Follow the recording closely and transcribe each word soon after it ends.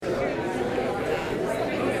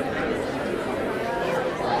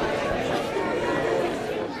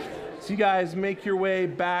you guys make your way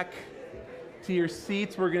back to your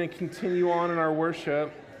seats, we're going to continue on in our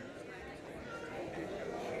worship.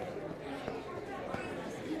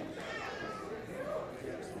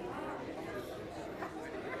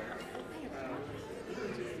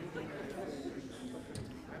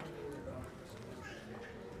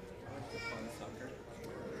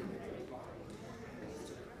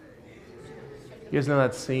 You guys know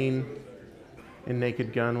that scene in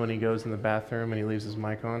Naked Gun when he goes in the bathroom and he leaves his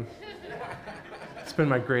mic on? It's been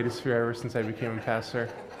my greatest fear ever since I became a pastor.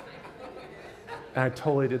 And I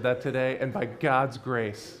totally did that today, and by God's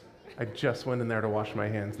grace, I just went in there to wash my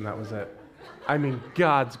hands, and that was it. I mean,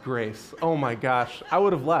 God's grace. Oh my gosh, I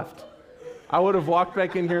would have left. I would have walked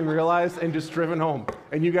back in here and realized and just driven home,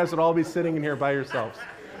 and you guys would all be sitting in here by yourselves.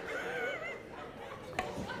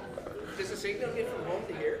 Does the signal get from home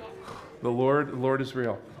to here? The Lord is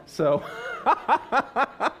real. So,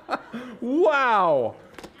 wow.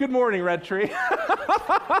 Good morning, Red Tree.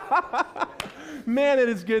 Man, it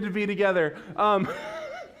is good to be together.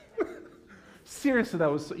 Seriously,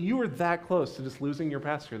 you were that close to just losing your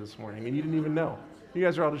pastor this morning, and you didn't even know. You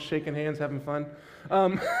guys are all just shaking hands, having fun.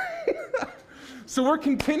 So we're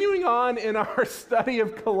continuing on in our study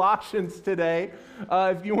of Colossians today.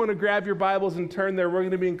 If you want to grab your Bibles and turn there, we're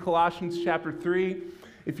going to be in Colossians chapter 3.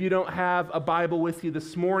 If you don't have a Bible with you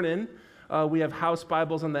this morning, we have house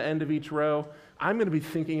Bibles on the end of each row. I'm going to be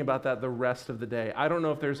thinking about that the rest of the day. I don't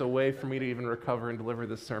know if there's a way for me to even recover and deliver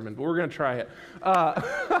this sermon, but we're going to try it.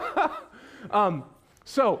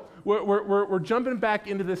 So we're jumping back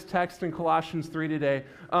into this text in Colossians 3 today.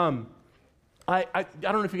 I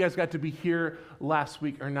don't know if you guys got to be here last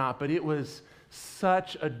week or not, but it was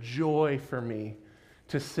such a joy for me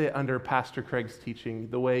to sit under Pastor Craig's teaching,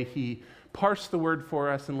 the way he parsed the word for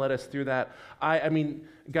us and led us through that. I mean,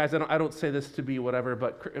 guys, I don't say this to be whatever,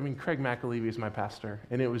 but Craig McAlevey is my pastor,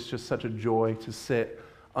 and it was just such a joy to sit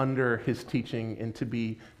under his teaching and to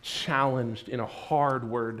be challenged in a hard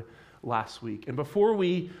word last week. And before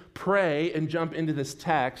we pray and jump into this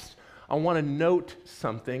text, I want to note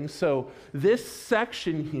something. So this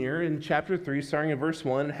section here in chapter 3, starting at verse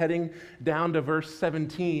 1, heading down to verse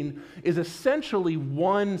 17, is essentially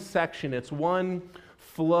one section. It's one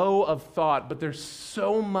flow of thought, but there's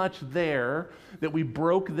so much there that we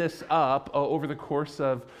broke this up over the course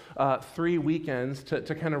of 3 weekends to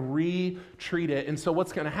kind of retreat it. And so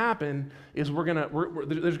what's going to happen is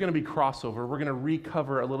there's going to be crossover. We're going to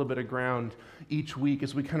recover a little bit of ground each week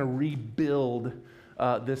as we kind of rebuild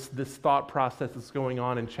this thought process that's going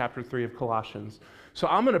on in chapter 3 of Colossians. So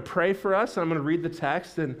I'm going to pray for us, and I'm going to read the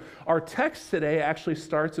text. And our text today actually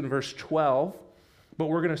starts in verse 12, but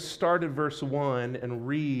we're going to start at verse 1 and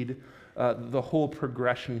read the whole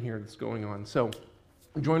progression here that's going on. So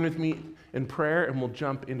join with me in prayer, and we'll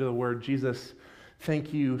jump into the word. Jesus,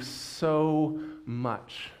 thank you so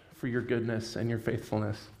much for your goodness and your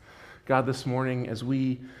faithfulness. God, this morning, as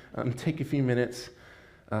we take a few minutes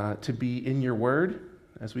to be in your word,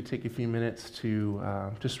 as we take a few minutes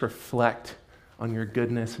to just reflect on your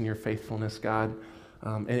goodness and your faithfulness, God,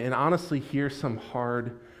 and honestly hear some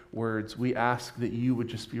hard words, we ask that you would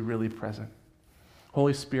just be really present.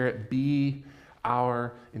 Holy Spirit, be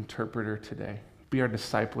our interpreter today. Be our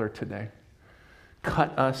discipler today.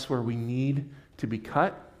 Cut us where we need to be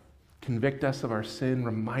cut. Convict us of our sin.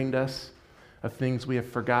 Remind us of things we have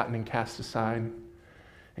forgotten and cast aside.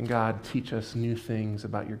 And God, teach us new things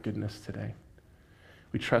about your goodness today.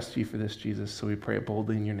 We trust you for this, Jesus, so we pray it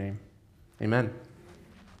boldly in your name. Amen.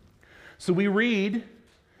 So we read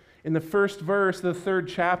in the first verse of the 3rd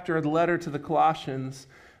chapter of the letter to the Colossians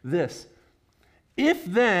this: "If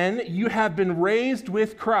then you have been raised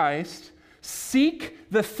with Christ, seek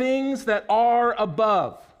the things that are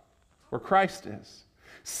above, where Christ is,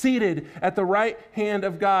 seated at the right hand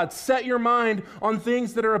of God. Set your mind on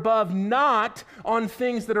things that are above, not on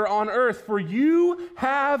things that are on earth, for you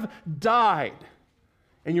have died,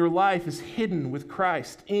 and your life is hidden with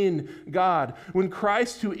Christ in God. When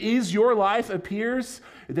Christ, who is your life, appears,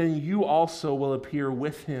 then you also will appear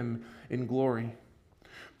with him in glory.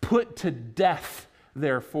 Put to death,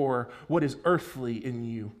 therefore, what is earthly in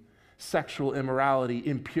you: sexual immorality,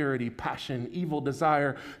 impurity, passion, evil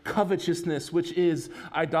desire, covetousness, which is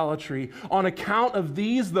idolatry. On account of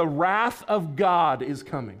these, the wrath of God is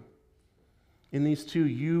coming. In these too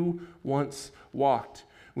you once walked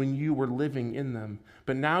when you were living in them,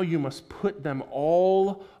 but now you must put them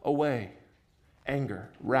all away: anger,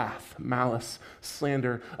 wrath, malice,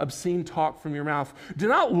 slander, obscene talk from your mouth. Do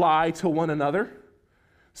not lie to one another,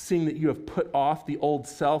 seeing that you have put off the old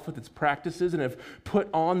self with its practices and have put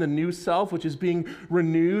on the new self, which is being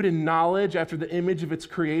renewed in knowledge after the image of its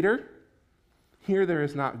creator. Here there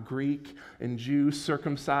is not Greek and Jew,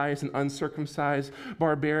 circumcised and uncircumcised,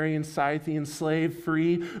 barbarian, Scythian, slave,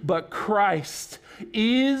 free, but Christ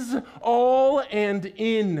is all and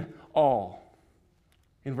in all.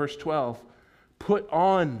 In verse 12, put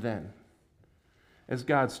on then, as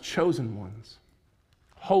God's chosen ones,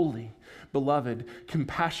 holy, beloved,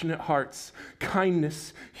 compassionate hearts,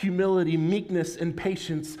 kindness, humility, meekness, and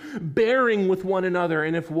patience, bearing with one another,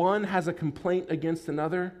 and if one has a complaint against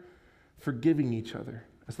another, forgiving each other,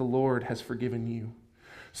 as the Lord has forgiven you.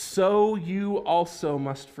 So you also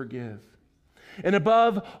must forgive. And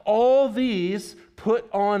above all these, put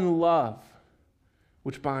on love,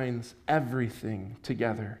 which binds everything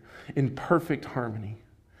together in perfect harmony.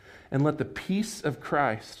 And let the peace of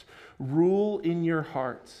Christ rule in your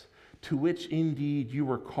hearts, to which indeed you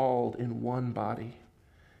were called in one body,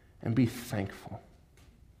 and be thankful.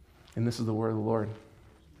 And this is the word of the Lord.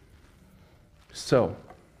 So,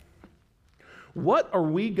 what are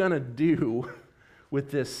we going to do with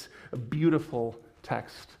this beautiful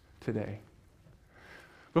text today?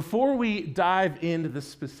 Before we dive into the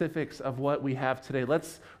specifics of what we have today,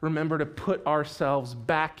 let's remember to put ourselves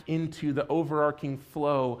back into the overarching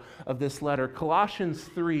flow of this letter. Colossians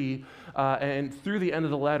 3 and through the end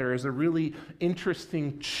of the letter is a really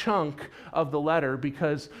interesting chunk of the letter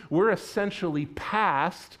because we're essentially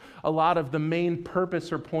past a lot of the main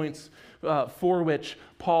purpose or points for which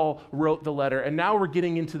Paul wrote the letter. And now we're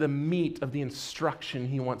getting into the meat of the instruction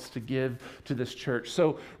he wants to give to this church.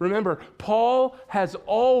 So remember, Paul has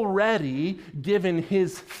already given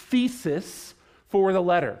his thesis for the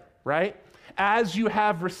letter, right? As you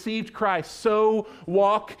have received Christ, so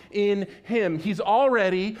walk in him. He's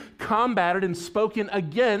already combated and spoken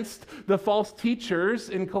against the false teachers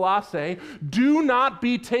in Colossae. Do not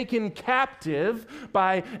be taken captive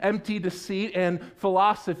by empty deceit and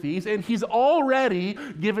philosophies. And he's already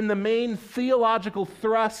given the main theological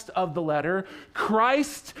thrust of the letter.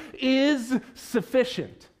 Christ is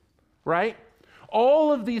sufficient, right?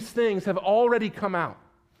 All of these things have already come out.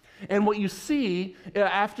 And what you see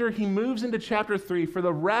after he moves into chapter 3 for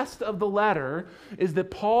the rest of the letter is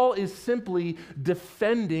that Paul is simply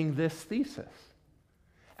defending this thesis.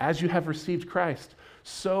 As you have received Christ,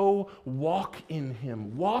 so walk in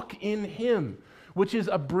him. Walk in him, which is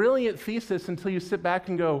a brilliant thesis until you sit back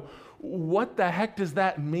and go, what the heck does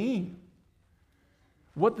that mean?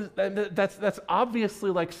 That's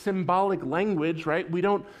obviously like symbolic language, right? We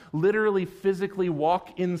don't literally physically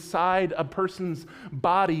walk inside a person's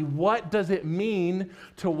body. What does it mean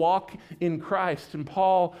to walk in Christ? And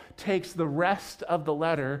Paul takes the rest of the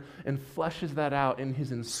letter and fleshes that out in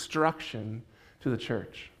his instruction to the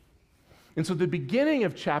church. And so at the beginning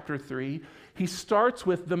of chapter 3, he starts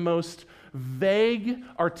with the most vague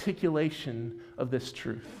articulation of this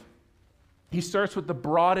truth. He starts with the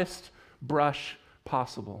broadest brush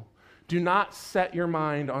possible. Do not set your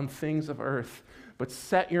mind on things of earth, but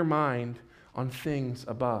set your mind on things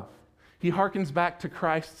above. He harkens back to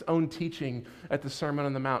Christ's own teaching at the Sermon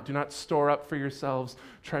on the Mount. Do not store up for yourselves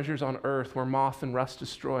treasures on earth where moth and rust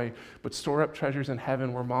destroy, but store up treasures in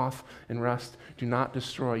heaven where moth and rust do not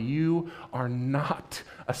destroy. You are not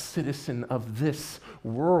a citizen of this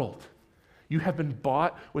world. You have been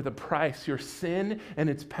bought with a price. Your sin and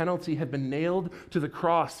its penalty have been nailed to the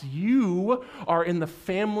cross. You are in the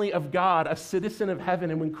family of God, a citizen of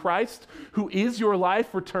heaven. And when Christ, who is your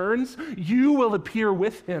life, returns, you will appear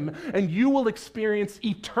with him and you will experience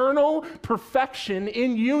eternal perfection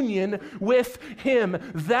in union with him.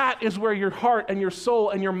 That is where your heart and your soul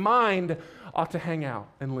and your mind ought to hang out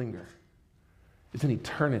and linger. It's an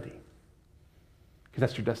eternity, because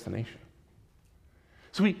that's your destination.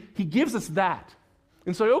 So he gives us that.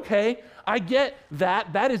 And so, okay, I get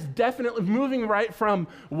that. That is definitely moving right from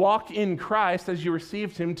walk in Christ as you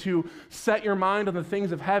received him to set your mind on the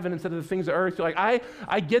things of heaven instead of the things of earth. You're like,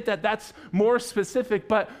 I get that. That's more specific.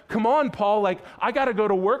 But come on, Paul, like I got to go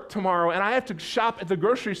to work tomorrow and I have to shop at the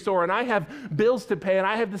grocery store and I have bills to pay and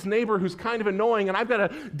I have this neighbor who's kind of annoying and I've got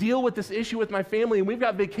to deal with this issue with my family and we've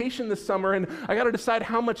got vacation this summer and I got to decide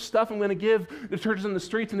how much stuff I'm going to give the churches in the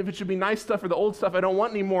streets and if it should be nice stuff or the old stuff I don't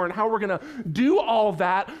want anymore and how we're going to do all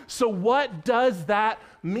that. So what does that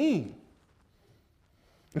mean?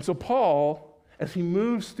 And so Paul, as he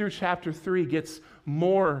moves through chapter 3, gets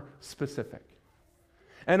more specific.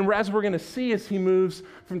 And as we're going to see as he moves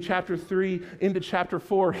from chapter 3 into chapter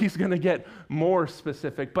 4, he's going to get more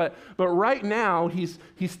specific. But right now, he's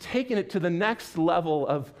taken it to the next level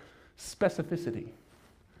of specificity.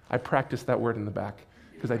 I practiced that word in the back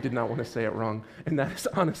because I did not want to say it wrong, and that is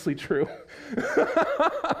honestly true.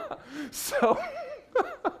 So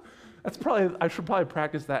I should probably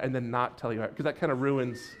practice that and then not tell you, because that kind of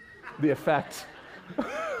ruins the effect.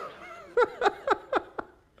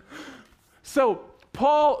 So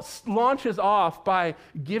Paul launches off by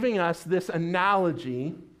giving us this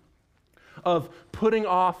analogy of putting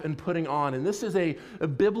off and putting on. And this is a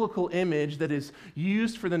biblical image that is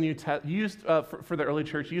used for the for the early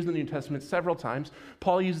church, used in the New Testament several times.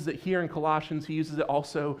 Paul uses it here in Colossians. He uses it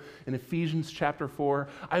also in Ephesians chapter 4.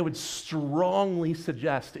 I would strongly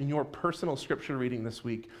suggest in your personal scripture reading this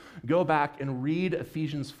week, go back and read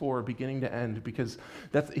Ephesians 4 beginning to end, because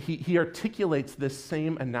he articulates this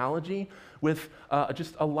same analogy with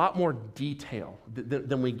just a lot more detail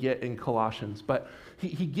than we get in Colossians. But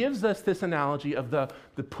he gives us this analogy of the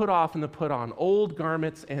put off and the put on, old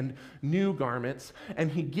garments and new garments. And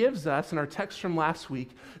he gives us, in our text from last week,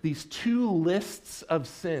 these two lists of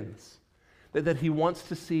sins that he wants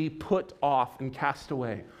to see put off and cast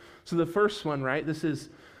away. So the first one, right, this is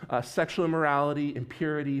sexual immorality,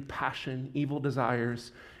 impurity, passion, evil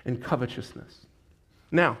desires, and covetousness.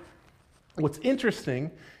 Now, what's interesting,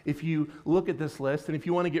 if you look at this list, and if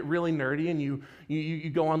you want to get really nerdy and you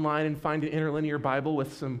go online and find an interlinear Bible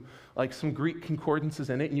with some Greek concordances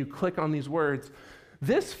in it, and you click on these words,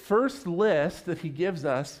 this first list that he gives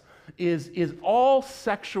us is all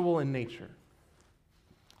sexual in nature,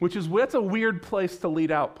 that's a weird place to lead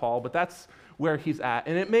out, Paul, but that's where he's at.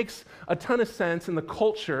 And it makes a ton of sense in the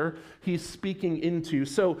culture he's speaking into.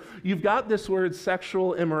 So you've got this word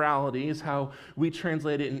sexual immorality is how we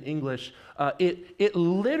translate it in English. It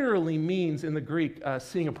literally means in the Greek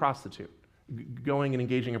seeing a prostitute, going and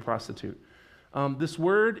engaging a prostitute. This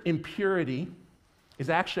word impurity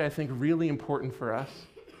is actually, I think, really important for us.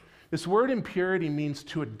 This word impurity means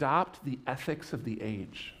to adopt the ethics of the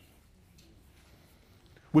age,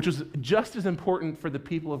 which was just as important for the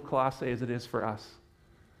people of Colossae as it is for us.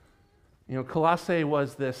 You know, Colossae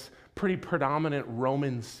was this pretty predominant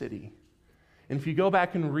Roman city. And if you go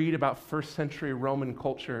back and read about first century Roman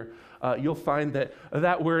culture, you'll find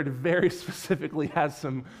that word very specifically has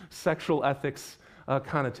some sexual ethics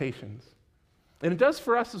connotations. And it does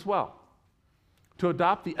for us as well. To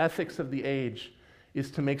adopt the ethics of the age is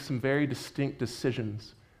to make some very distinct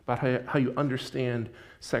decisions about how you understand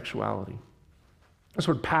sexuality. This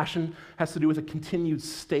word passion has to do with a continued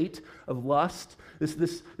state of lust.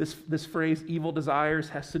 This phrase, evil desires,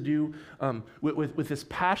 has to do with this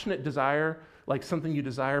passionate desire, like something you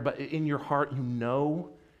desire, but in your heart you know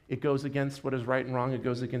it goes against what is right and wrong, it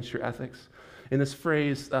goes against your ethics. And this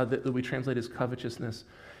phrase that we translate as covetousness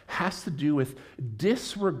has to do with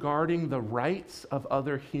disregarding the rights of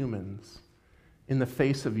other humans in the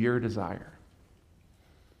face of your desire.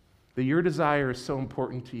 That your desire is so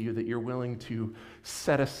important to you that you're willing to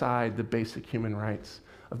set aside the basic human rights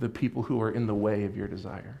of the people who are in the way of your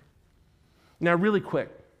desire. Now, really quick,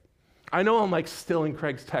 I know I'm still in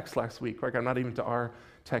Craig's text last week, I'm not even to our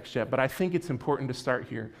text yet, but I think it's important to start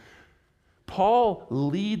here. Paul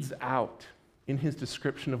leads out in his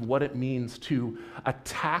description of what it means to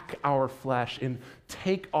attack our flesh and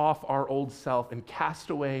take off our old self and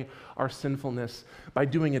cast away our sinfulness by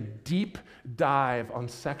doing a deep dive on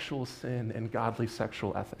sexual sin and godly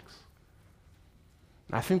sexual ethics.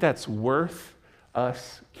 I think that's worth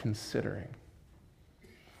us considering.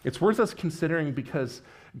 It's worth us considering because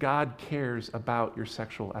God cares about your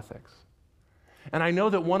sexual ethics. And I know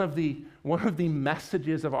that one of the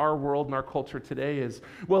messages of our world and our culture today is,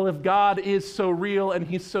 well, if God is so real and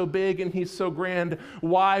he's so big and he's so grand,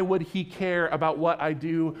 why would he care about what I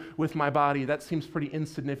do with my body? That seems pretty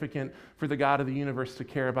insignificant for the God of the universe to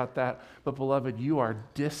care about that. But beloved, you are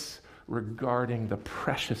disregarding the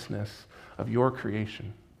preciousness of your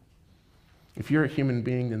creation. If you're a human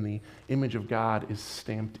being, then the image of God is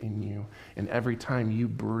stamped in you. And every time you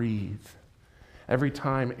breathe, every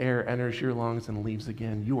time air enters your lungs and leaves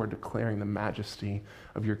again, you are declaring the majesty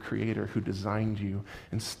of your Creator who designed you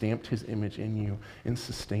and stamped his image in you and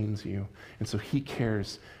sustains you. And so he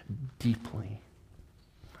cares deeply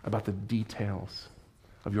about the details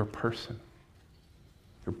of your person,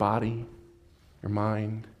 your body, your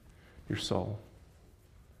mind, your soul.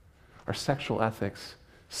 Our sexual ethics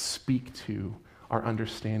speak to our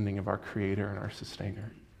understanding of our Creator and our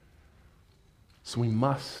Sustainer. So we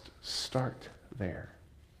must start there.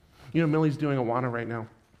 You know, Millie's doing Awana right now,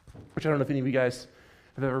 which I don't know if any of you guys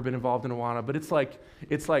have ever been involved in Awana, but it's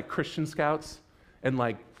like Christian Scouts, and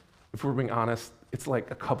if we're being honest, it's a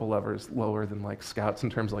couple levels lower than Scouts in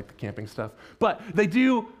terms of the camping stuff. But they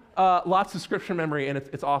do lots of scripture memory, and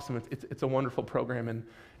it's awesome. It's a wonderful program,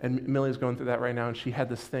 and Millie's going through that right now, and she had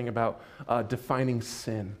this thing about defining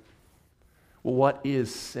sin. Well, what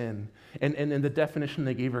is sin? And the definition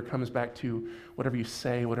they gave her comes back to whatever you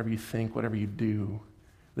say, whatever you think, whatever you do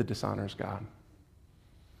that dishonors God.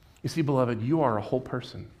 You see, beloved, you are a whole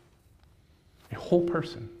person. A whole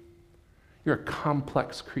person. You're a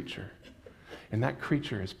complex creature. And that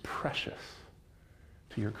creature is precious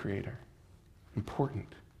to your Creator, important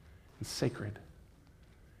and sacred.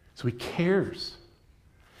 So he cares.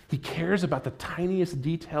 He cares about the tiniest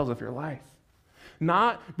details of your life.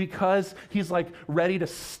 Not because he's like ready to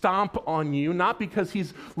stomp on you, not because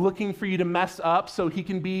he's looking for you to mess up so he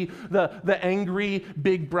can be the angry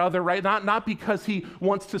big brother, right? Not because he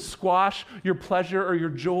wants to squash your pleasure or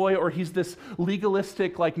your joy, or he's this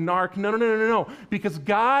legalistic like narc. No. Because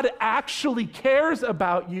God actually cares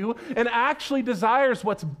about you and actually desires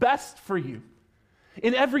what's best for you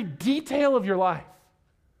in every detail of your life.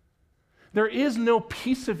 There is no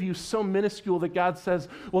piece of you so minuscule that God says,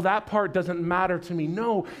 well, that part doesn't matter to me.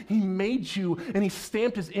 No, he made you and he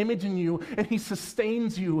stamped his image in you and he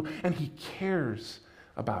sustains you and he cares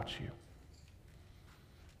about you.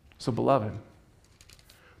 So, beloved,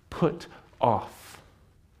 put off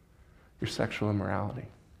your sexual immorality.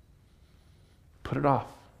 Put it off.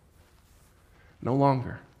 No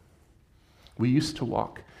longer. We used to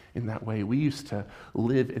walk in that way. We used to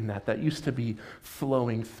live in that. That used to be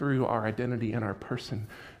flowing through our identity and our person.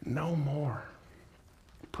 No more.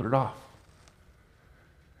 Put it off.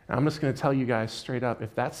 And I'm just going to tell you guys straight up,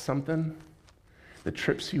 if that's something that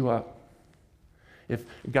trips you up, if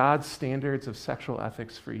God's standards of sexual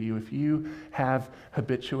ethics for you, if you have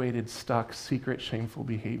habituated, stuck, secret, shameful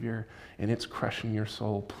behavior and it's crushing your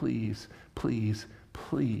soul, please, please,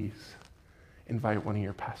 please invite one of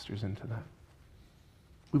your pastors into that.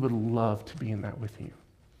 We would love to be in that with you.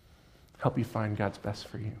 Help you find God's best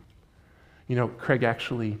for you. You know, Craig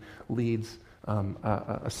actually leads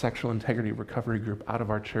a sexual integrity recovery group out of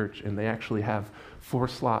our church, and they actually have 4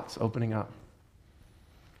 slots opening up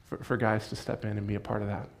for guys to step in and be a part of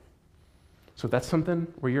that. So if that's something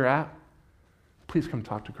where you're at, please come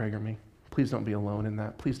talk to Craig or me. Please don't be alone in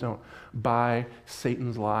that. Please don't buy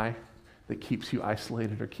Satan's lie that keeps you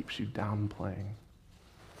isolated or keeps you downplaying.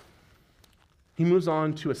 He moves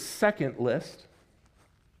on to a second list.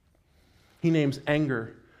 He names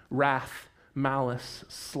anger, wrath, malice,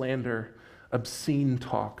 slander, obscene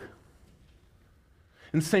talk.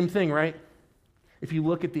 And same thing, right? If you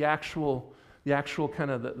look at the actual kind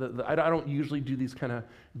of, I don't usually do these kind of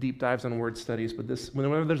deep dives on word studies, but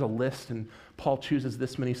whenever there's a list and Paul chooses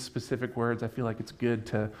this many specific words, I feel like it's good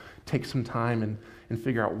to take some time and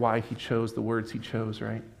figure out why he chose the words he chose,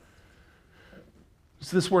 right?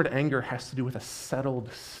 So this word anger has to do with a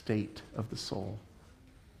settled state of the soul,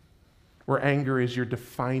 where anger is your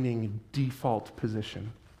defining default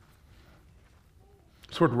position.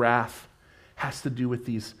 This word wrath has to do with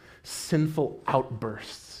these sinful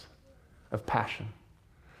outbursts of passion.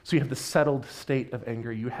 So you have the settled state of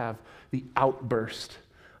anger, you have the outburst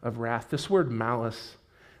of wrath. This word malice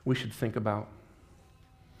we should think about.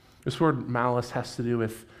 This word malice has to do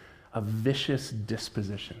with a vicious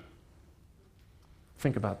disposition.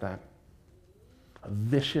 Think about that. A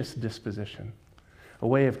vicious disposition. A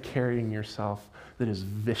way of carrying yourself that is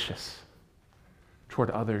vicious toward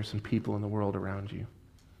others and people in the world around you.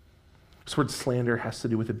 This word slander has to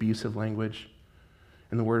do with abusive language.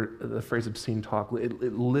 And the phrase obscene talk, it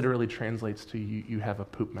literally translates to you have a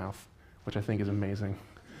poop mouth, which I think is amazing.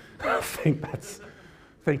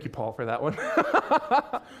 Thank you, Paul, for that one.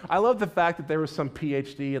 I love the fact that there was some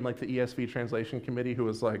PhD in like the ESV translation committee who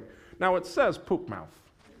was like, now it says poop mouth.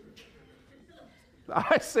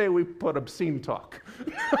 I say we put obscene talk.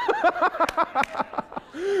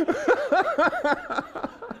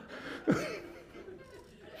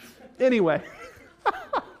 Anyway,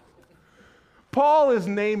 Paul is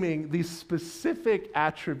naming these specific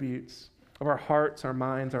attributes of our hearts, our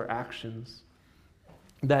minds, our actions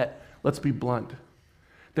that, let's be blunt,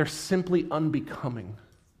 they're simply unbecoming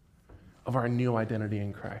of our new identity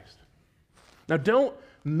in Christ. Now, don't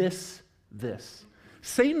miss this.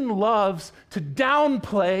 Satan loves to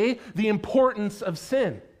downplay the importance of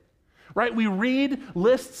sin. Right? We read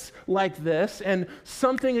lists like this, and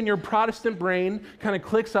something in your Protestant brain kind of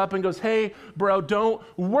clicks up and goes, hey, bro, don't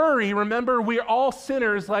worry. Remember, we're all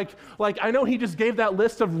sinners. Like I know he just gave that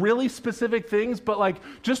list of really specific things, but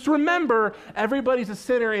just remember, everybody's a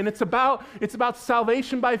sinner, and it's about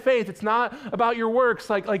salvation by faith. It's not about your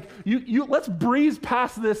works. You let's breeze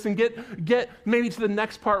past this and get maybe to the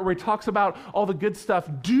next part where he talks about all the good stuff.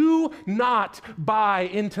 Do not buy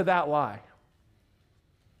into that lie.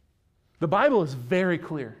 The Bible is very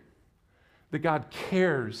clear that God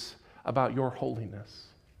cares about your holiness.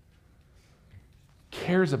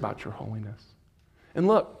 Cares about your holiness. And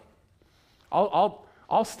look,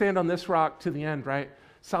 I'll stand on this rock to the end, right?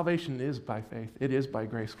 Salvation is by faith. It is by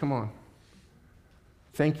grace. Come on.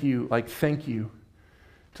 Thank you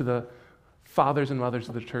to the fathers and mothers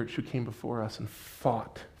of the church who came before us and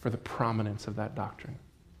fought for the prominence of that doctrine.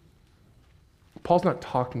 Paul's not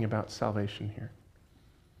talking about salvation here.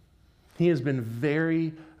 He has been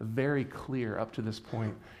very, very clear up to this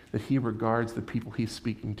point that he regards the people he's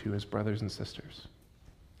speaking to as brothers and sisters.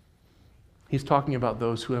 He's talking about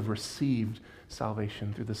those who have received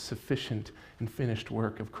salvation through the sufficient and finished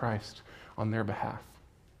work of Christ on their behalf.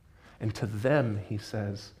 And to them, he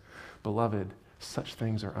says, beloved, such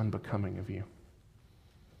things are unbecoming of you.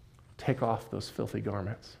 Take off those filthy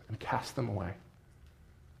garments and cast them away.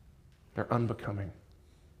 They're unbecoming.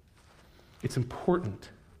 It's important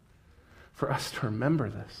for us to remember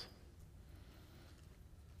this.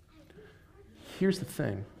 Here's the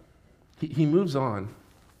thing. He moves on,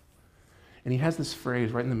 and he has this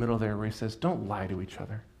phrase right in the middle there where he says, don't lie to each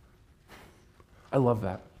other. I love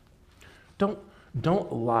that.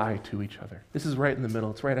 Don't lie to each other. This is right in the middle.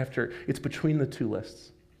 It's right after, it's between the two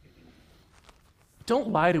lists. Don't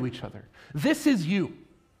lie to each other. This is you.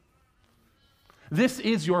 This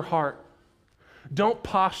is your heart. Don't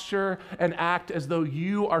posture and act as though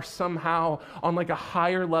you are somehow on like a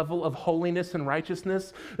higher level of holiness and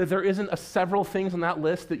righteousness, that there isn't several things on that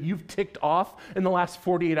list that you've ticked off in the last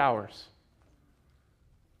 48 hours.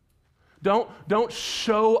 Don't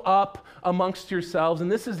show up amongst yourselves.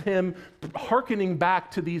 And this is him hearkening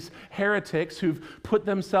back to these heretics who've put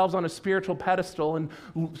themselves on a spiritual pedestal and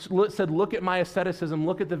said, look at my asceticism,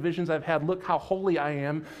 look at the visions I've had, look how holy I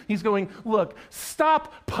am. He's going, look,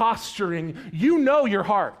 stop posturing. You know your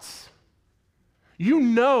hearts. You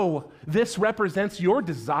know this represents your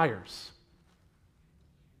desires.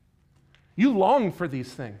 You long for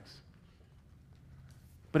these things.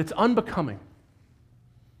 But it's unbecoming.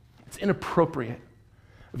 It's inappropriate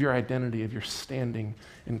of your identity, of your standing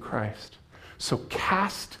in Christ. So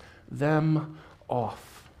cast them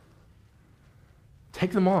off.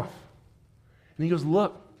 Take them off. And he goes,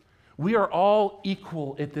 look, we are all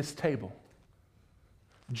equal at this table.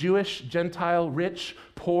 Jewish, Gentile, rich,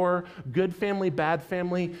 poor, good family, bad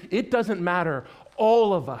family, it doesn't matter.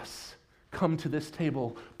 All of us come to this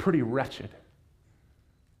table pretty wretched.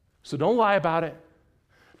 So don't lie about it.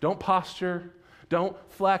 Don't posture. Don't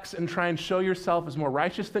flex and try and show yourself as more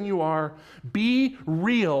righteous than you are. Be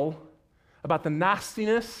real about the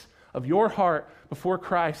nastiness of your heart before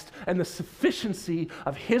Christ and the sufficiency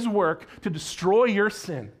of his work to destroy your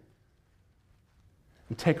sin.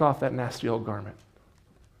 And take off that nasty old garment.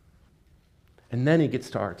 And then he gets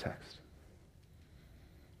to our text.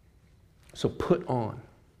 So put on.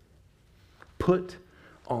 Put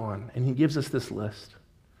on. And he gives us this list.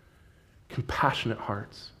 Compassionate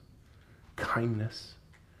hearts. Kindness,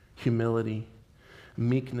 humility,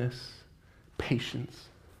 meekness, patience.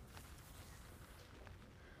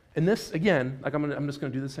 And this, again, like I'm just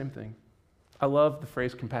going to do the same thing. I love the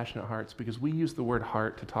phrase compassionate hearts because we use the word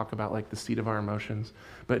heart to talk about like the seat of our emotions,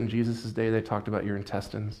 but in Jesus' day they talked about your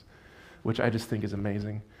intestines, which I just think is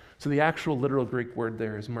amazing. So the actual literal Greek word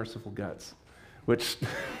there is merciful guts, which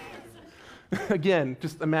again,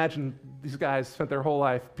 just imagine these guys spent their whole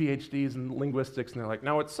life PhDs in linguistics, and they're like,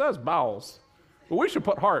 now it says bowels, but we should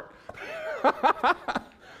put heart.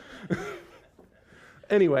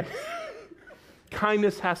 Anyway,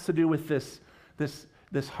 kindness has to do with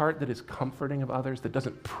this heart that is comforting of others, that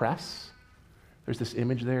doesn't press. There's this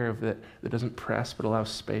image there of that doesn't press but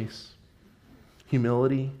allows space.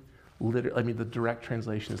 Humility, the direct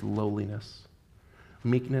translation is lowliness.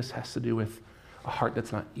 Meekness has to do with a heart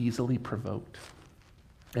that's not easily provoked.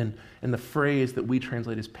 And the phrase that we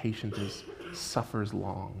translate as patient is suffers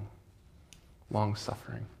long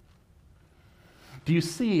suffering. Do you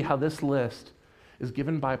see how this list is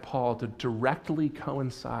given by Paul to directly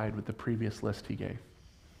coincide with the previous list he gave?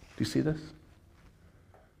 Do you see this?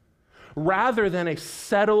 Rather than a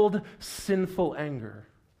settled sinful anger,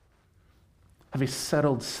 have a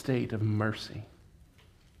settled state of mercy.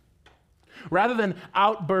 Rather than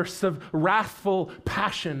outbursts of wrathful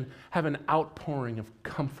passion, have an outpouring of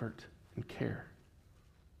comfort and care.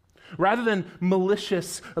 Rather than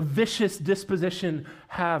malicious, vicious disposition,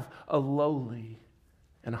 have a lowly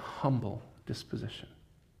and a humble disposition.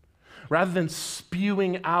 Rather than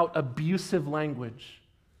spewing out abusive language,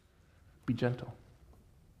 be gentle.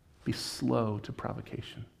 Be slow to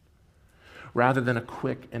provocation. Rather than a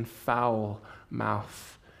quick and foul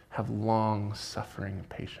mouth, have long-suffering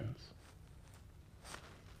patience.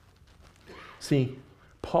 See,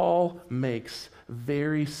 Paul makes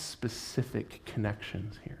very specific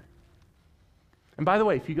connections here. And by the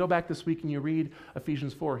way, if you go back this week and you read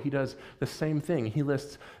Ephesians 4, he does the same thing. He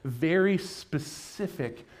lists very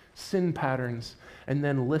specific sin patterns and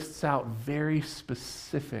then lists out very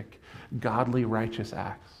specific godly righteous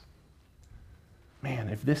acts. Man,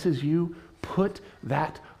 if this is you, put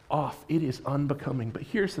that off. It is unbecoming. But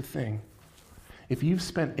here's the thing. If you've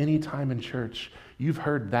spent any time in church, you've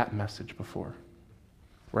heard that message before,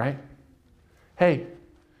 right? Hey,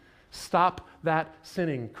 stop that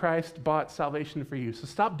sinning. Christ bought salvation for you. So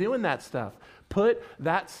stop doing that stuff. Put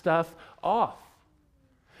that stuff off.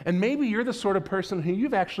 And maybe you're the sort of person who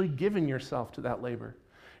you've actually given yourself to that labor.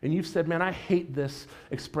 And you've said, man, I hate this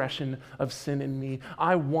expression of sin in me.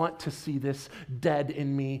 I want to see this dead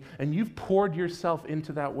in me. And you've poured yourself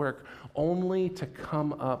into that work only to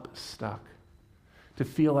come up stuck, to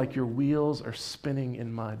feel like your wheels are spinning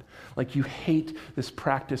in mud, like you hate this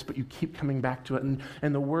practice, but you keep coming back to it.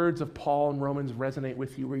 And the words of Paul in Romans resonate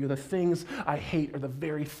with you, where you're the things I hate are the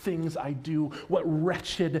very things I do. What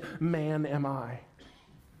wretched man am I?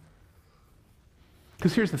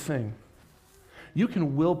 Because here's the thing. You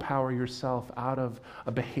can willpower yourself out of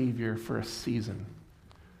a behavior for a season.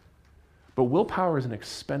 But willpower is an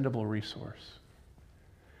expendable resource.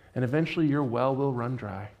 And eventually your well will run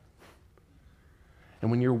dry.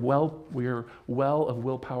 And when your well of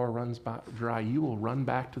willpower runs dry, you will run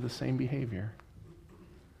back to the same behavior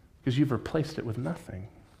because you've replaced it with nothing.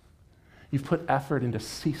 You've put effort into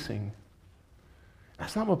ceasing.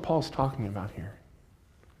 That's not what Paul's talking about here.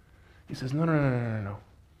 He says, no.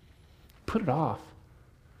 Put it off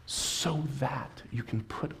so that you can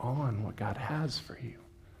put on what God has for you.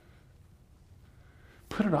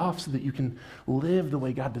 Put it off so that you can live the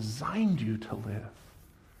way God designed you to live.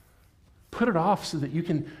 Put it off so that you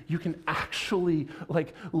can actually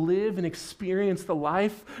live and experience the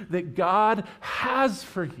life that God has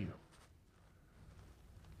for you.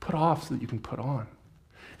 Put off so that you can put on.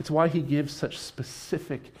 It's why he gives such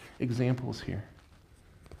specific examples here.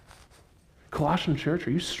 Colossian church,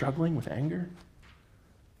 are you struggling with anger?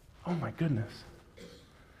 Oh my goodness.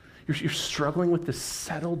 You're struggling with this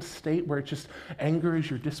settled state where it's just anger is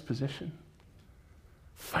your disposition.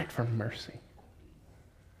 Fight for mercy.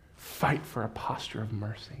 Fight for a posture of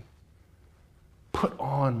mercy. Put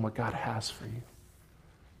on what God has for you.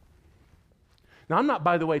 Now, I'm not,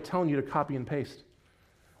 by the way, telling you to copy and paste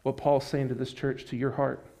what Paul's saying to this church to your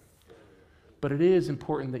heart. But it is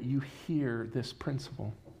important that you hear this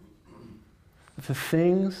principle. The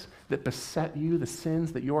things that beset you, the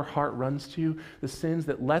sins that your heart runs to, the sins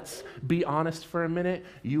that, let's be honest for a minute,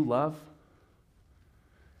 you love,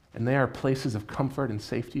 and they are places of comfort and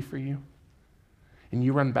safety for you, and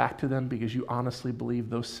you run back to them because you honestly believe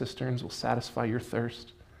those cisterns will satisfy your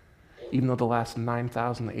thirst, even though the last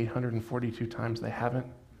 9,842 times they haven't.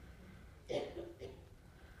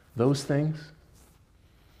 Those things,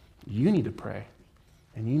 you need to pray,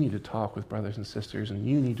 and you need to talk with brothers and sisters, and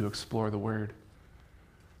you need to explore the Word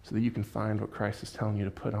so that you can find what Christ is telling you to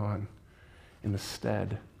put on in the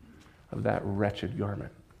stead of that wretched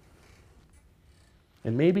garment.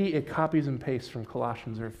 And maybe it copies and pastes from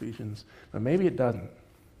Colossians or Ephesians, but maybe it doesn't.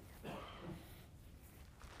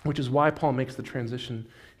 Which is why Paul makes the transition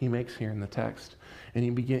he makes here in the text.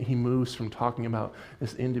 And he moves from talking about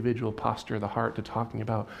this individual posture of the heart to talking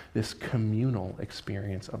about this communal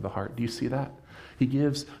experience of the heart. Do you see that? He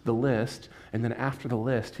gives the list, and then after the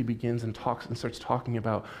list, he begins and starts talking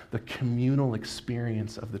about the communal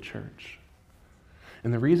experience of the church.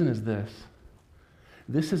 And the reason is this.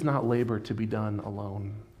 This is not labor to be done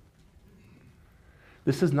alone.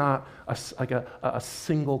 This is not a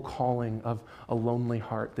single calling of a lonely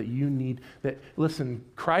heart that you need. Listen,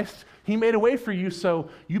 Christ, he made a way for you, so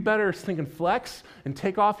you better think and flex and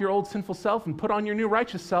take off your old sinful self and put on your new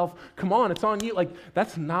righteous self. Come on, it's on you.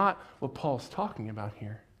 That's not what Paul's talking about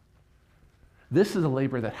here. This is a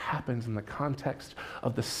labor that happens in the context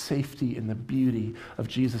of the safety and the beauty of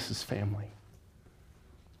Jesus' family.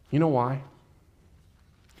 You know why?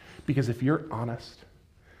 Because if you're honest,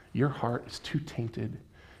 your heart is too tainted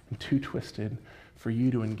and too twisted for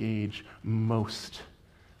you to engage most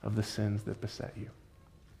of the sins that beset you.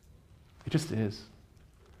 It just is.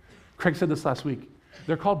 Craig said this last week.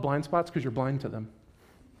 They're called blind spots because you're blind to them.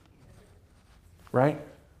 Right?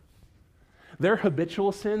 They're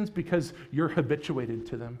habitual sins because you're habituated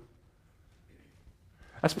to them.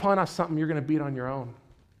 That's probably not something you're going to beat on your own.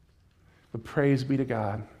 But praise be to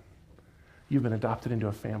God. You've been adopted into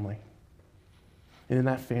a family. And in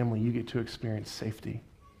that family, you get to experience safety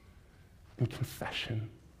and confession.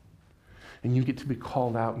 And you get to be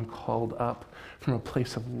called out and called up from a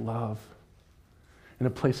place of love and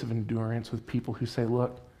a place of endurance with people who say,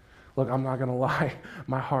 look, Look, I'm not going to lie.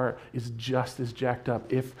 My heart is just as jacked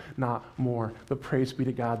up, if not more. But praise be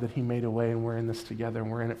to God that he made a way and we're in this together and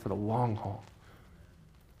we're in it for the long haul.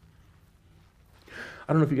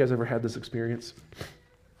 I don't know if you guys ever had this experience.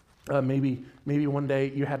 Maybe one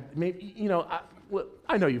day you had,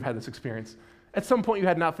 I know you've had this experience. At some point you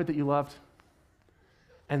had an outfit that you loved,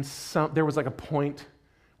 and there was like a point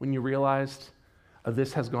when you realized,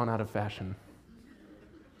 this has gone out of fashion.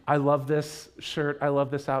 I love this shirt, I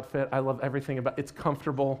love this outfit, I love everything about it. It's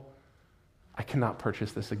comfortable. I cannot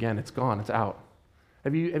purchase this again. It's gone, it's out.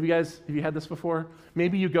 Have you had this before?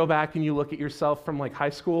 Maybe you go back and you look at yourself from like high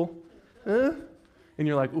school, and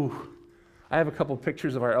you're like, ooh, I have a couple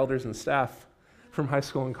pictures of our elders and staff from high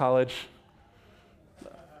school and college.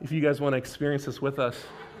 If you guys want to experience this with us.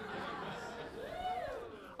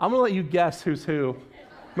 I'm going to let you guess who's who.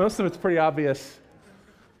 Most of it's pretty obvious.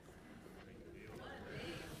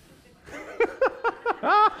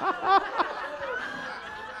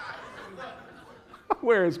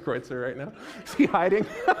 Where is Kreutzer right now? Is he hiding?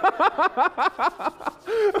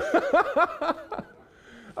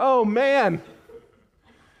 Oh, man.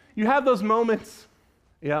 You have those moments.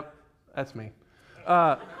 Yep, that's me.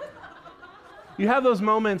 You have those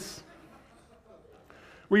moments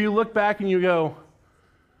where you look back and you go,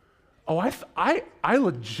 oh, I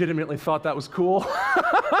legitimately thought that was cool.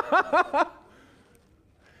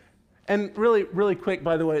 And really, really quick,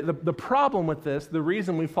 by the way, the problem with this, the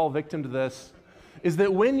reason we fall victim to this, is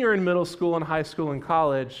that when you're in middle school and high school and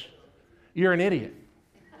college, you're an idiot.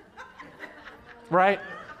 Right?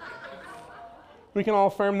 We can all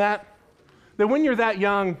affirm that? That when you're that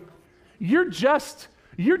young, it's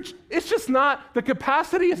just not, the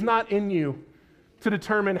capacity is not in you to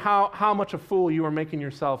determine how much a fool you are making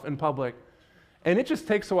yourself in public. And it just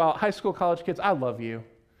takes a while. High school, college kids, I love you.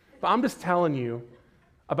 But I'm just telling you,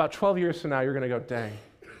 about 12 years from now, you're going to go, dang,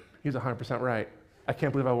 he's 100% right. I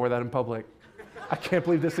can't believe I wore that in public. I can't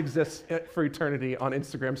believe this exists for eternity on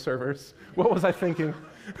Instagram servers. What was I thinking?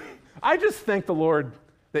 I just thank the Lord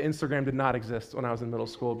that Instagram did not exist when I was in middle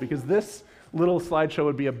school, because this little slideshow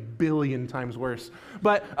would be 1 billion times worse.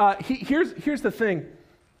 But here's the thing.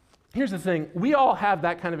 Here's the thing. We all have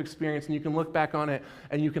that kind of experience, and you can look back on it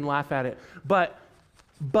and you can laugh at it. But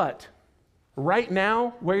right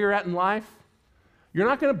now, where you're at in life, you're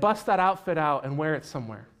not going to bust that outfit out and wear it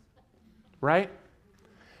somewhere, right?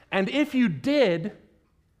 And if you did,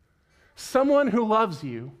 someone who loves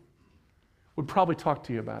you would probably talk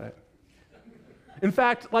to you about it. In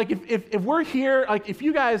fact, like if we're here, like if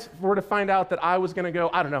you guys were to find out that I was going to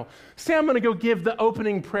go, I don't know, say I'm going to go give the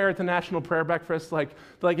opening prayer at the National Prayer Breakfast, like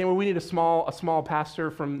we need a small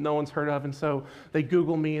pastor from no one's heard of, and so they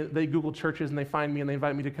Google me, they Google churches, and they find me, and they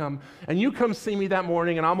invite me to come, and you come see me that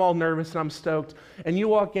morning, and I'm all nervous, and I'm stoked, and you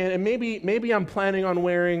walk in, and maybe I'm planning on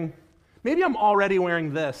wearing, maybe I'm already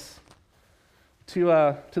wearing this to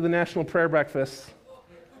the National Prayer Breakfast.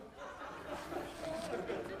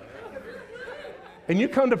 And you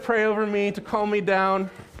come to pray over me, to calm me down.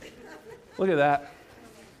 Look at that.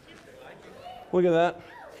 Look at that.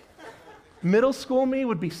 Middle school me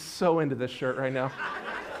would be so into this shirt right now.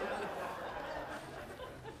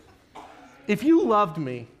 If you loved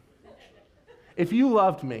me,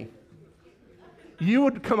 you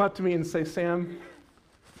would come up to me and say, Sam,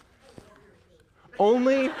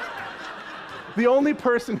 the only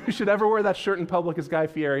person who should ever wear that shirt in public is Guy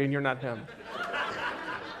Fieri, and you're not him.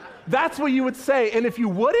 That's what you would say. And if you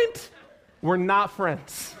wouldn't, we're not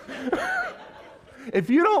friends. If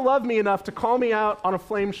you don't love me enough to call me out on a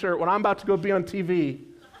flame shirt when I'm about to go be on TV,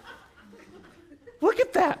 look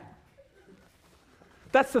at that.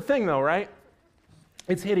 That's the thing though, right?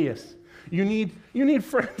 It's hideous. You need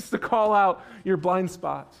friends to call out your blind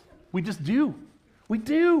spots. We just do. We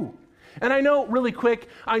do. And I know, really quick,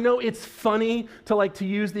 I know it's funny to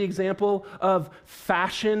use the example of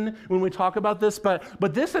fashion when we talk about this, but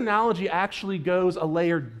this analogy actually goes a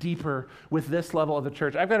layer deeper with this level of the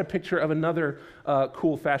church. I've got a picture of another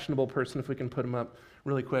cool, fashionable person, if we can put him up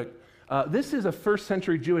really quick. This is a first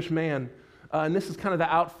century Jewish man, and this is kind of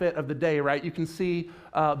the outfit of the day, right? You can see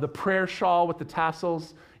the prayer shawl with the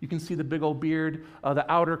tassels. You can see the big old beard,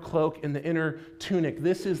 the outer cloak, and the inner tunic.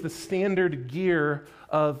 This is the standard gear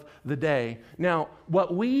of the day. Now,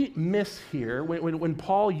 what we miss here, when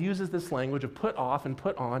Paul uses this language of put off and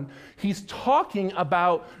put on, he's talking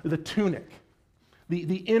about the tunic,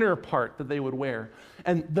 the inner part that they would wear.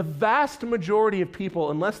 And the vast majority of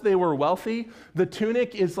people, unless they were wealthy, the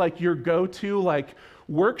tunic is like your go-to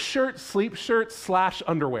work shirt, sleep shirt /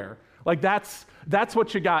 underwear. That's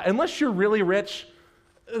what you got. Unless you're really rich,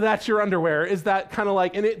 That's your underwear. Is that kind of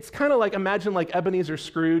like, and it's kind of like, imagine like Ebenezer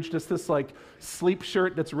Scrooge, just this like sleep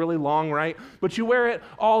shirt that's really long, right? But you wear it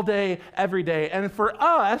all day, every day. And for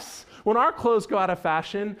us, when our clothes go out of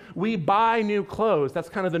fashion, we buy new clothes. That's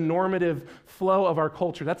kind of the normative flow of our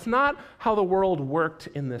culture. That's not how the world worked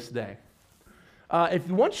in this day. If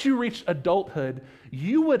once you reached adulthood,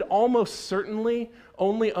 you would almost certainly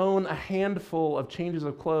only own a handful of changes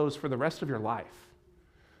of clothes for the rest of your life.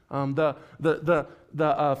 The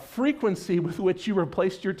frequency with which you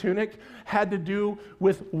replaced your tunic had to do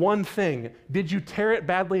with one thing. Did you tear it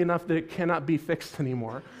badly enough that it cannot be fixed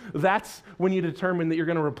anymore? That's when you determine that you're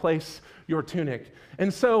going to replace your tunic.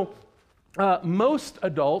 And so most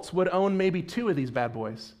adults would own maybe 2 of these bad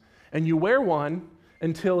boys. And you wear one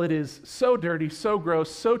until it is so dirty, so gross,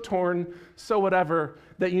 so torn, so whatever,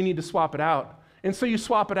 that you need to swap it out. And so you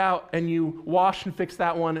swap it out and you wash and fix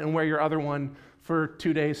that one and wear your other one for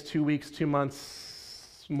 2 days, 2 weeks, 2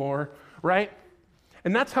 months more, right?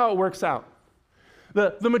 And that's how it works out.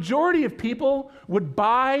 The majority of people would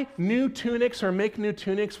buy new tunics or make new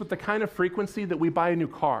tunics with the kind of frequency that we buy a new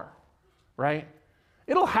car, right?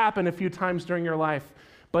 It'll happen a few times during your life,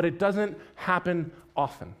 but it doesn't happen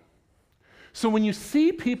often. So when you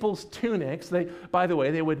see people's tunics, by the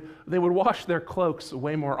way, they would wash their cloaks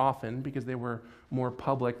way more often because they were more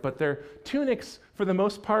public, but their tunics, for the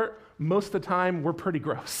most part, most of the time, were pretty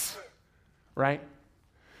gross, right?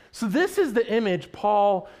 So this is the image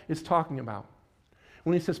Paul is talking about.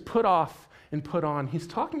 When he says put off and put on, he's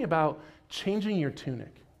talking about changing your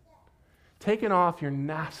tunic. Taking off your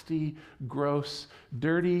nasty, gross,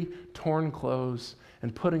 dirty, torn clothes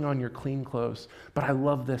and putting on your clean clothes. But I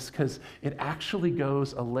love this because it actually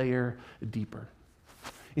goes a layer deeper.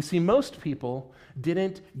 You see, most people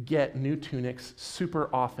didn't get new tunics super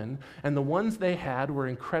often, and the ones they had were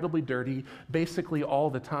incredibly dirty basically all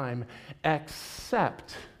the time,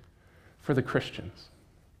 except for the Christians.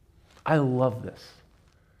 I love this.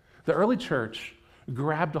 The early church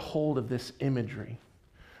grabbed a hold of this imagery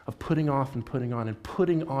of putting off and putting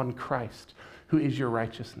on Christ, who is your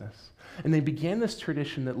righteousness. And they began this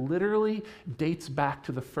tradition that literally dates back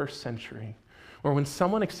to the first century, where when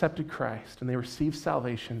someone accepted Christ and they received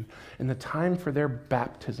salvation and the time for their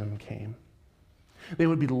baptism came, they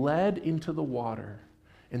would be led into the water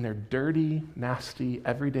in their dirty, nasty,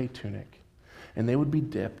 everyday tunic, and they would be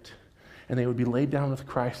dipped, and they would be laid down with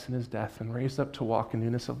Christ in his death and raised up to walk in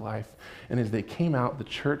newness of life. And as they came out, the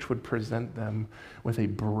church would present them with a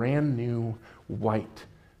brand new white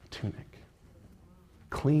tunic,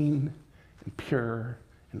 clean and pure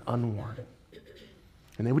and unworn.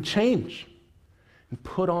 And they would change and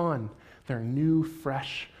put on their new,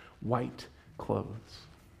 fresh, white clothes.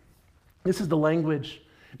 This is the language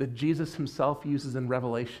that Jesus himself uses in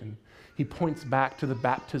Revelation. He points back to the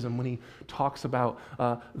baptism when he talks about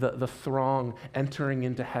the throng entering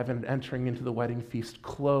into heaven, entering into the wedding feast,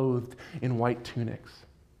 clothed in white tunics.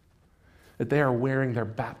 That they are wearing their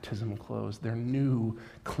baptism clothes, their new,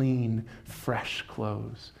 clean, fresh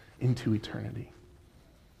clothes into eternity.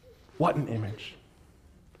 What an image.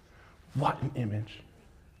 What an image.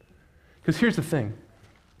 Because here's the thing.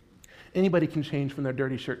 Anybody can change from their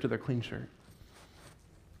dirty shirt to their clean shirt.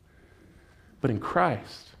 But in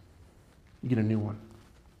Christ, you get a new one.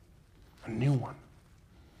 A new one.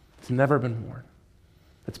 It's never been worn.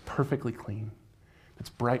 It's perfectly clean. It's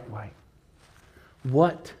bright white.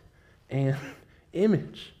 What an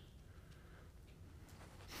image.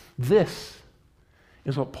 This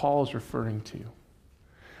is what Paul is referring to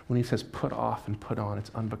when he says put off and put on.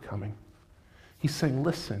 It's unbecoming. He's saying,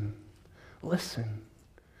 listen,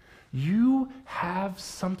 you have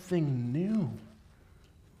something new.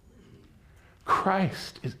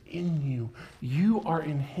 Christ is in you. You are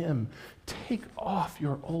in him. Take off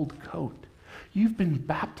your old coat. You've been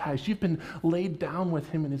baptized. You've been laid down with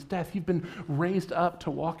him in his death. You've been raised up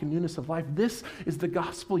to walk in newness of life. This is the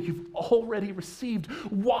gospel you've already received.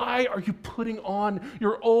 Why are you putting on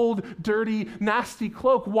your old, dirty, nasty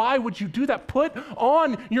cloak? Why would you do that? Put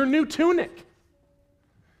on your new tunic.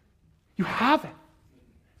 You have it.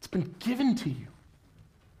 It's been given to you.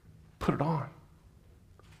 Put it on.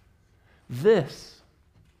 This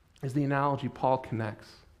is the analogy Paul connects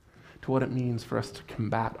to what it means for us to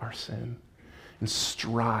combat our sin and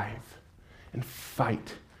strive and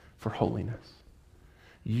fight for holiness.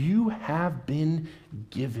 You have been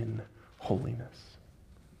given holiness.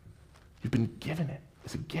 You've been given it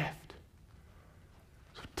as a gift.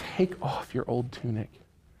 So take off your old tunic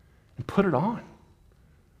and put it on.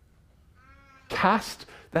 Cast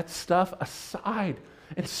that stuff aside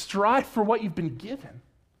and strive for what you've been given.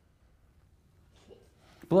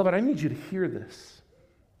 Beloved, I need you to hear this.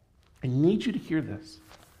 I need you to hear this.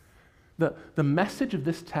 The message of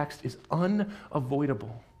this text is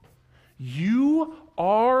unavoidable. You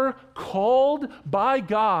are called by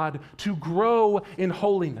God to grow in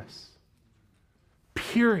holiness.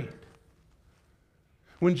 Period.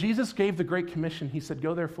 When Jesus gave the Great Commission, he said,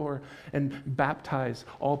 "Go therefore and baptize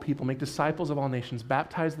all people, make disciples of all nations,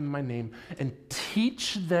 baptize them in my name, and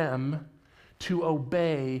teach them to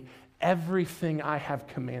obey everything I have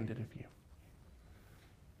commanded of you."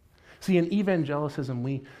 See, in evangelicism,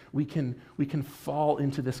 we can fall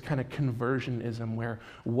into this kind of conversionism where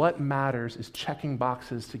what matters is checking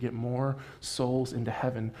boxes to get more souls into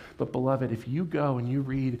heaven. But beloved, if you go and you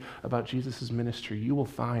read about Jesus' ministry, you will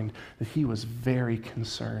find that he was very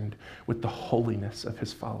concerned with the holiness of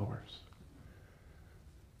his followers.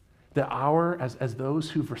 That as those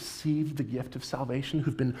who've received the gift of salvation,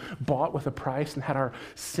 who've been bought with a price and had our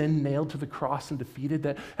sin nailed to the cross and defeated,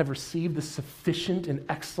 that have received the sufficient and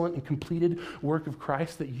excellent and completed work of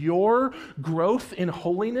Christ, that your growth in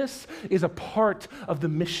holiness is a part of the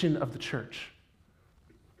mission of the church.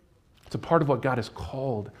 It's a part of what God has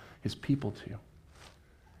called his people to,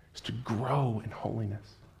 is to grow in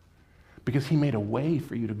holiness. Because he made a way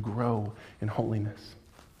for you to grow in holiness.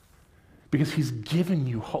 Because he's given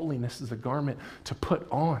you holiness as a garment to put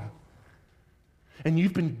on. And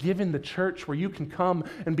you've been given the church where you can come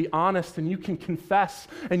and be honest and you can confess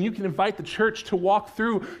and you can invite the church to walk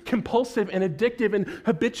through compulsive and addictive and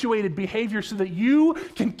habituated behavior so that you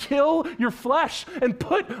can kill your flesh and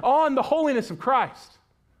put on the holiness of Christ.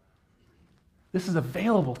 This is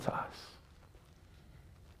available to us.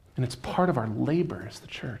 And it's part of our labor as the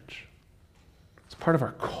church. It's part of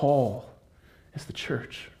our call as the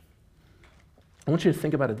church. I want you to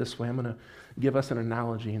think about it this way. I'm going to give us an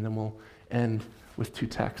analogy and then we'll end with two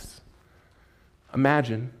texts.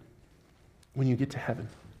 Imagine when you get to heaven,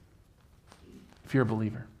 if you're a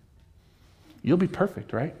believer, you'll be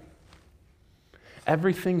perfect, right?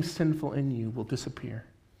 Everything sinful in you will disappear.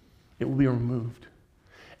 It will be removed.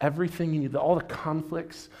 Everything in you, all the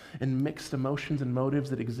conflicts and mixed emotions and motives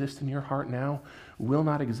that exist in your heart now will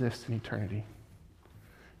not exist in eternity.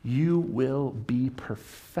 You will be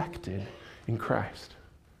perfected in Christ.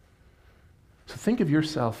 So think of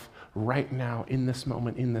yourself right now in this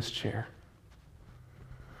moment in this chair.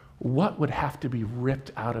 What would have to be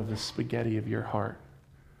ripped out of the spaghetti of your heart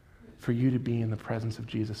for you to be in the presence of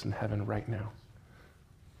Jesus in heaven right now?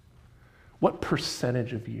 What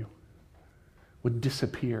percentage of you would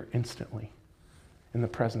disappear instantly in the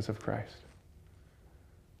presence of Christ?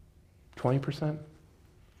 20%?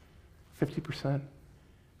 50%?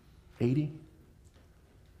 80%?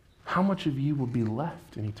 How much of you will be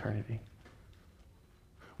left in eternity?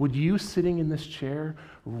 Would you sitting in this chair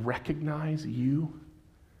recognize you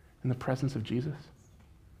in the presence of Jesus?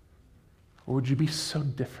 Or would you be so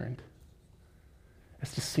different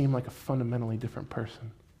as to seem like a fundamentally different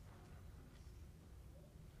person?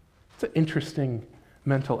 It's an interesting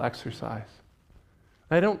mental exercise.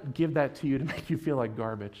 I don't give that to you to make you feel like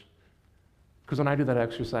garbage. Because when I do that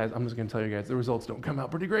exercise, I'm just going to tell you guys, the results don't come out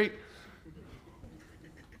pretty great.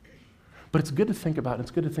 But it's good to think about, and it's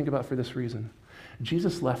good to think about for this reason.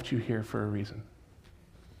 Jesus left you here for a reason.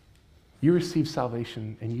 You received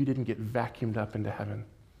salvation and you didn't get vacuumed up into heaven.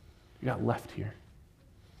 You got left here.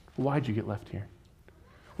 Why'd you get left here?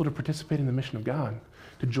 Well, to participate in the mission of God,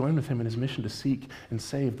 to join with him in his mission to seek and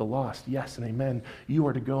save the lost. Yes and amen. You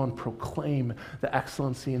are to go and proclaim the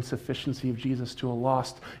excellency and sufficiency of Jesus to a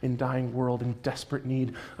lost and dying world in desperate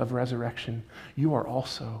need of resurrection. You are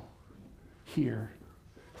also here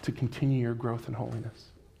to continue your growth in holiness,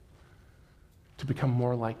 to become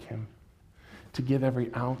more like him, to give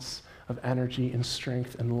every ounce of energy and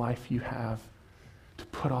strength and life you have to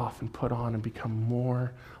put off and put on and become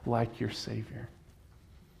more like your Savior.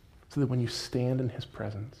 So that when you stand in his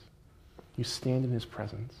presence, you'll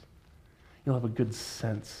have a good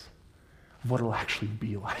sense of what it'll actually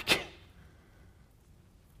be like.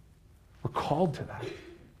 We're called to that.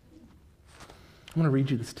 I'm going to read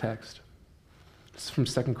you this text. This is from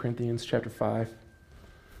 2 Corinthians chapter 5.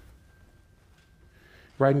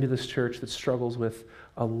 Writing to this church that struggles with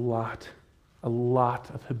a lot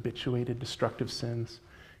of habituated destructive sins.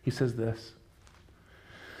 He says this: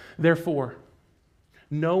 "Therefore,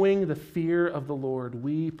 knowing the fear of the Lord,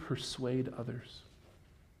 we persuade others.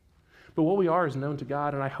 But what we are is known to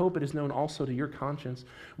God, and I hope it is known also to your conscience.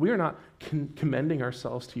 We are not commending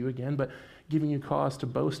ourselves to you again, but giving you cause to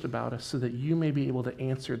boast about us so that you may be able to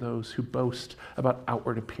answer those who boast about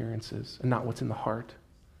outward appearances and not what's in the heart.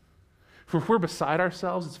 For if we're beside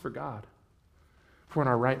ourselves, it's for God. If we're in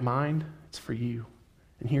our right mind, it's for you."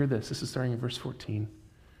 And hear this. This is starting in verse 14.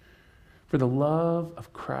 "For the love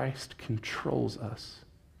of Christ controls us,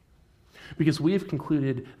 Because we have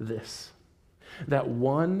concluded this, that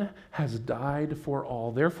one has died for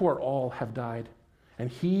all, therefore all have died. And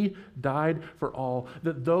he died for all,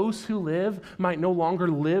 that those who live might no longer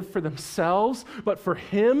live for themselves, but for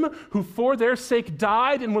him who for their sake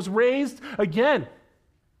died and was raised again.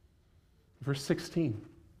 Verse 16.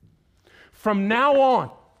 From now on,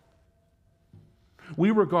 we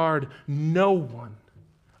regard no one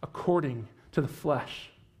according to the flesh.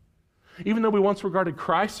 Even though we once regarded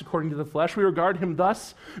Christ according to the flesh, we regard him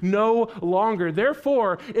thus no longer.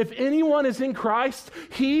 Therefore, if anyone is in Christ,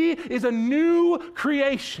 he is a new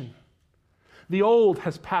creation. The old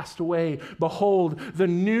has passed away. Behold, the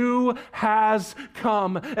new has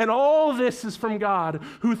come. And all this is from God,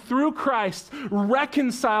 who through Christ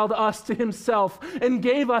reconciled us to himself and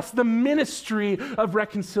gave us the ministry of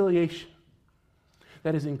reconciliation.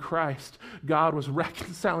 That is, in Christ, God was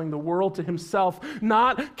reconciling the world to himself,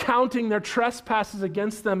 not counting their trespasses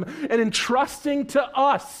against them, and entrusting to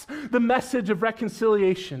us the message of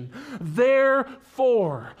reconciliation.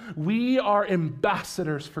 Therefore, we are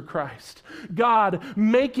ambassadors for Christ, God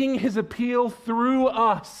making his appeal through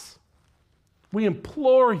us. We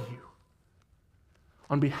implore you,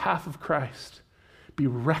 on behalf of Christ, be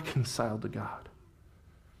reconciled to God.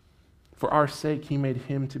 For our sake, he made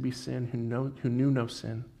him to be sin who knew no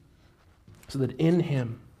sin, so that in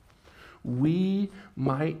him we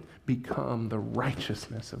might become the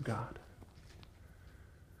righteousness of God.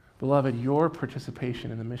 Beloved, your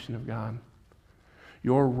participation in the mission of God,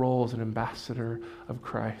 your role as an ambassador of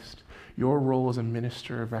Christ, your role as a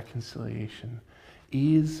minister of reconciliation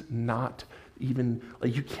is not even,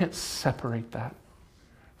 you can't separate that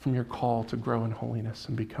from your call to grow in holiness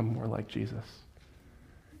and become more like Jesus.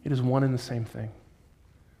 It is one and the same thing.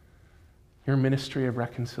 Your ministry of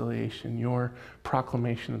reconciliation, your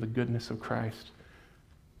proclamation of the goodness of Christ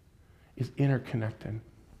is interconnected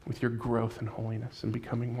with your growth in holiness and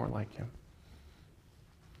becoming more like him.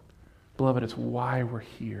 Beloved, it's why we're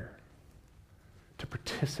here, to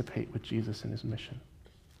participate with Jesus in his mission,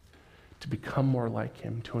 to become more like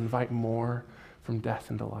him, to invite more from death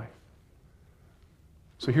into life.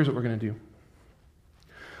 So here's what we're going to do.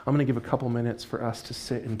 I'm going to give a couple minutes for us to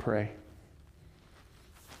sit and pray.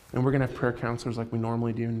 And we're going to have prayer counselors like we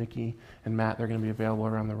normally do. Nikki and Matt, they're going to be available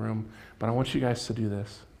around the room. But I want you guys to do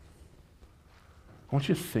this. I want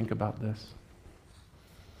you to think about this.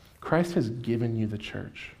 Christ has given you the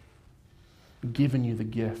church, given you the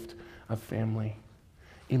gift of family,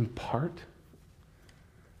 in part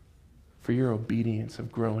for your obedience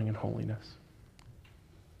of growing in holiness.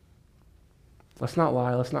 Let's not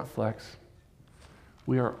lie, let's not flex.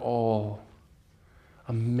 We are all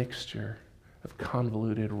a mixture of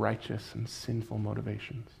convoluted, righteous, and sinful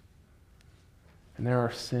motivations. And there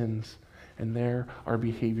are sins, and there are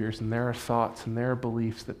behaviors, and there are thoughts, and there are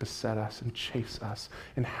beliefs that beset us and chase us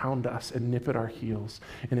and hound us and nip at our heels.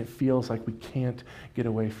 And it feels like we can't get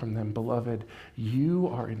away from them. Beloved, you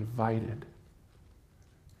are invited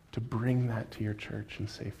to bring that to your church in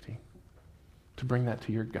safety, to bring that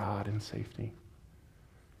to your God in safety,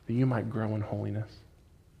 that you might grow in holiness,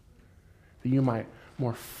 that you might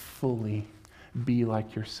more fully be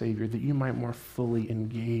like your Savior, that you might more fully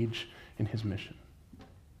engage in his mission.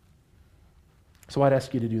 So I'd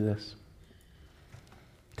ask you to do this.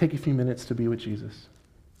 Take a few minutes to be with Jesus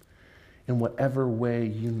in whatever way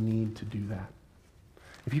you need to do that.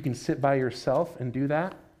 If you can sit by yourself and do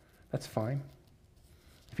that, that's fine.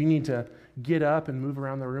 If you need to get up and move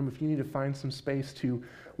around the room, if you need to find some space to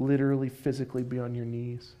literally, physically be on your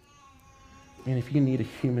knees, and if you need a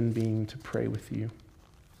human being to pray with you.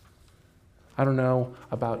 I don't know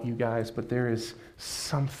about you guys, but there is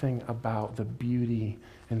something about the beauty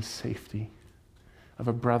and safety of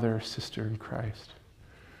a brother or sister in Christ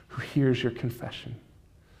who hears your confession,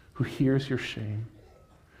 who hears your shame,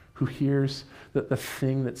 who hears the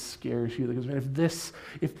thing that scares you, that goes, man,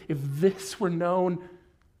 if this were known,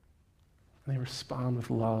 they respond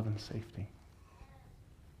with love and safety.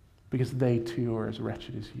 Because they too are as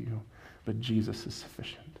wretched as you, but Jesus is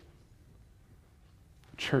sufficient.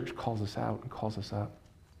 The church calls us out and calls us up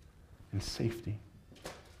in safety.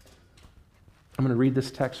 I'm going to read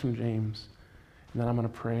this text from James, and then I'm going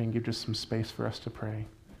to pray and give just some space for us to pray,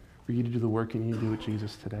 for you to do the work you need to do with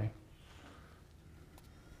Jesus today.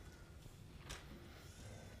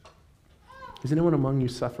 Is anyone among you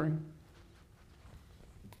suffering?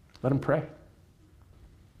 Let him pray.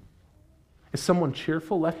 Is someone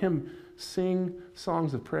cheerful? Let him sing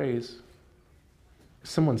songs of praise. Is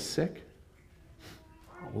someone sick?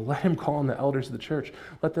 Well, let him call on the elders of the church.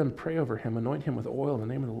 Let them pray over him, anoint him with oil in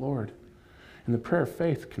the name of the Lord. And the prayer of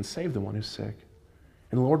faith can save the one who's sick,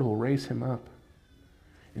 and the Lord will raise him up.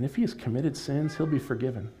 And if he has committed sins, he'll be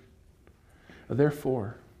forgiven.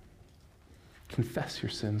 Therefore, confess your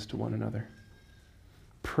sins to one another.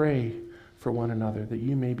 Pray for one another that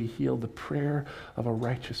you may be healed. The prayer of a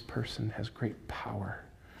righteous person has great power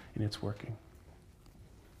in its working.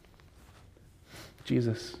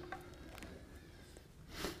 Jesus,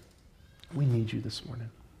 we need you this morning.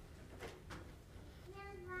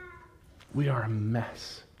 We are a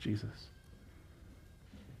mess, Jesus.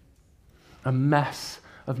 A mess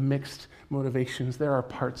of mixed motivations. There are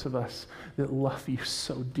parts of us that love you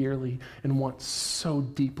so dearly and want so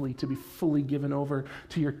deeply to be fully given over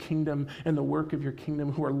to your kingdom and the work of your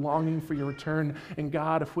kingdom, who are longing for your return. And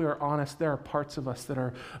God, if we are honest, there are parts of us that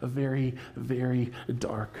are very, very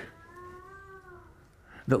dark,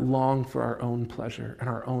 that long for our own pleasure and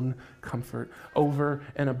our own comfort over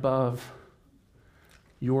and above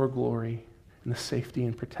your glory and the safety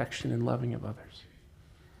and protection and loving of others.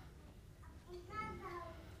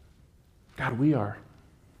 God, we are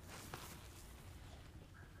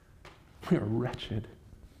wretched.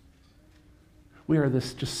 We are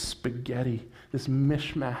this just spaghetti, this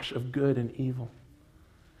mishmash of good and evil.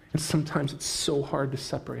 And sometimes it's so hard to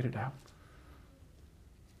separate it out.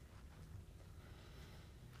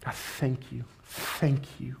 God, thank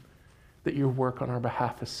you that your work on our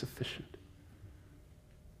behalf is sufficient.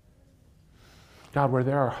 God, where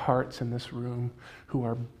there are hearts in this room who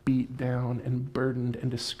are beat down and burdened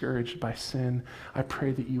and discouraged by sin, I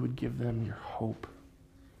pray that you would give them your hope.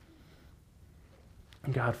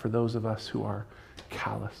 And God, for those of us who are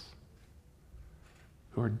callous,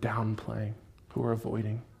 who are downplaying, who are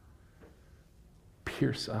avoiding,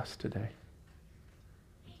 pierce us today.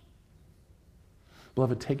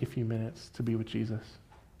 Beloved, take a few minutes to be with Jesus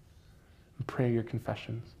and pray your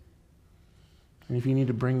confessions. And if you need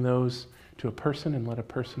to bring those to a person and let a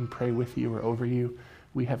person pray with you or over you,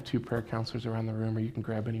 we have 2 prayer counselors around the room, or you can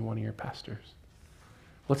grab any one of your pastors.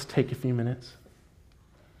 Let's take a few minutes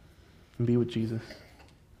and be with Jesus.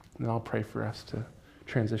 And I'll pray for us to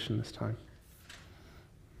transition this time.